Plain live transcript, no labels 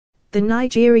The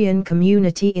Nigerian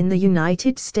community in the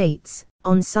United States,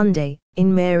 on Sunday,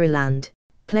 in Maryland,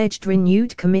 pledged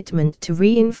renewed commitment to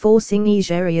reinforcing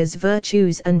Nigeria's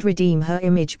virtues and redeem her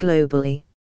image globally.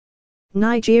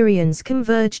 Nigerians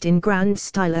converged in grand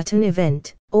style at an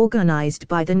event, organized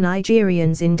by the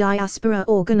Nigerians in Diaspora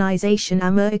Organization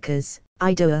Americas,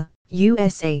 IDOA,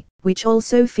 USA, which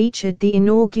also featured the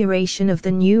inauguration of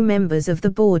the new members of the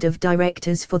board of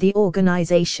directors for the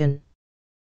organization.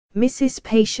 Mrs.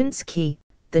 Patience Key,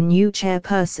 the new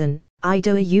chairperson,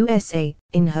 IDOA USA,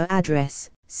 in her address,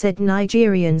 said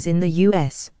Nigerians in the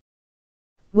U.S.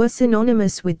 were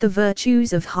synonymous with the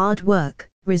virtues of hard work,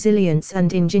 resilience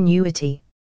and ingenuity.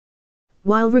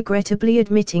 While regrettably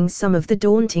admitting some of the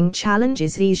daunting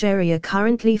challenges Nigeria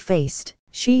currently faced,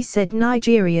 she said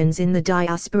Nigerians in the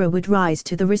diaspora would rise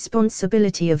to the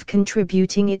responsibility of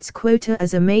contributing its quota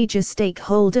as a major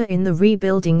stakeholder in the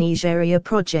Rebuilding Nigeria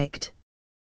project.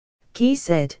 Key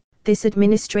said, "This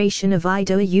administration of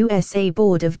IDOA USA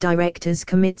Board of Directors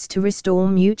commits to restore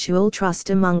mutual trust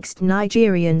amongst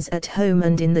Nigerians at home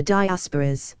and in the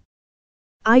diasporas.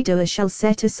 IDOA shall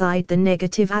set aside the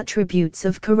negative attributes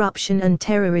of corruption and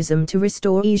terrorism to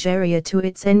restore Nigeria to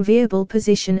its enviable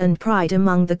position and pride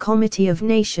among the Committee of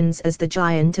Nations as the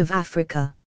giant of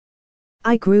Africa.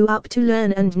 I grew up to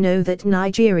learn and know that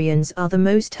Nigerians are the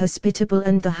most hospitable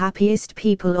and the happiest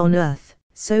people on earth,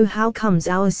 so how comes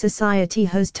our society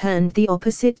has turned the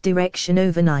opposite direction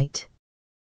overnight?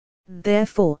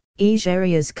 Therefore,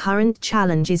 Nigeria's current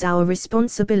challenge is our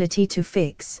responsibility to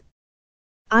fix.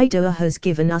 IDOA has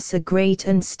given us a great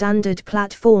and standard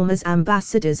platform as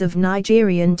ambassadors of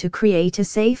Nigerian to create a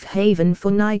safe haven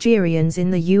for Nigerians in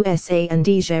the USA and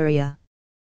Nigeria.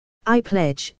 I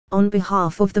pledge, on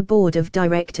behalf of the Board of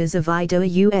Directors of IDOA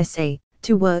USA,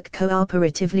 to work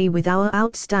cooperatively with our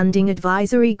outstanding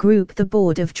advisory group, the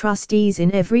Board of Trustees,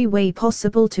 in every way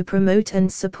possible to promote and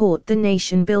support the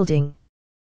nation building."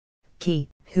 Key,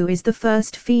 who is the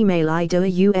first female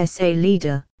IDOA USA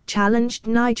leader, challenged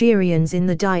Nigerians in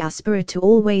the diaspora to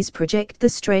always project the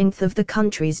strength of the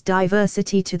country's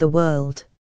diversity to the world.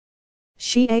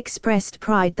 She expressed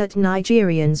pride that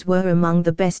Nigerians were among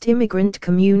the best immigrant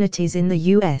communities in the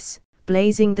U.S.,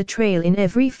 blazing the trail in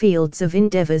every fields of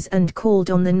endeavors, and called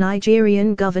on the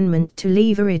Nigerian government to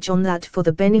leverage on that for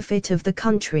the benefit of the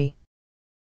country.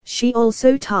 She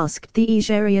also tasked the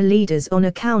Nigeria leaders on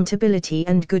accountability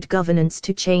and good governance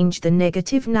to change the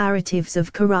negative narratives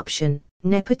of corruption,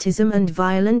 nepotism and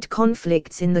violent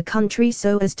conflicts in the country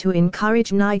so as to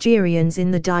encourage Nigerians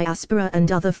in the diaspora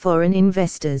and other foreign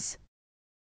investors.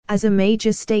 As a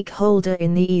major stakeholder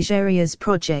in the Nigeria's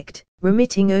project,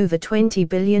 remitting over $20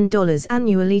 billion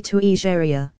annually to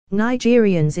Nigeria,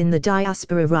 Nigerians in the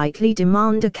diaspora rightly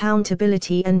demand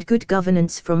accountability and good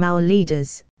governance from our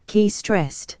leaders, Key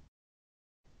stressed.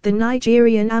 The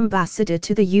Nigerian ambassador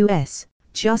to the U.S.,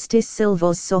 Justice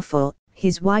Silvos Sofo,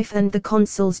 his wife and the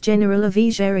consuls general of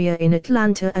Nigeria in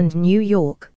Atlanta and New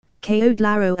York,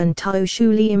 Keodlaro and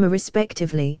Toshulima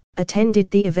respectively,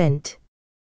 attended the event.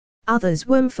 Others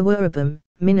were Mfawarabam,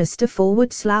 Minister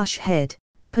 /Head,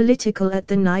 Political at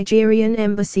the Nigerian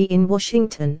Embassy in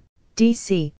Washington,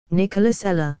 D.C., Nicholas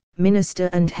Ella, Minister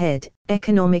and Head,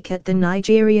 Economic at the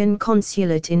Nigerian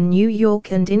Consulate in New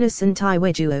York, and Innocent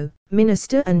Iwejuo,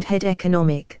 Minister and Head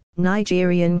Economic,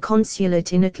 Nigerian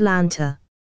Consulate in Atlanta.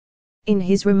 In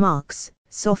his remarks,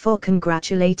 Sofo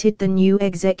congratulated the new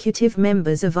executive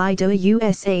members of IDOA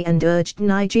USA and urged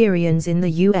Nigerians in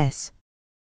the U.S.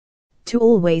 to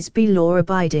always be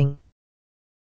law-abiding.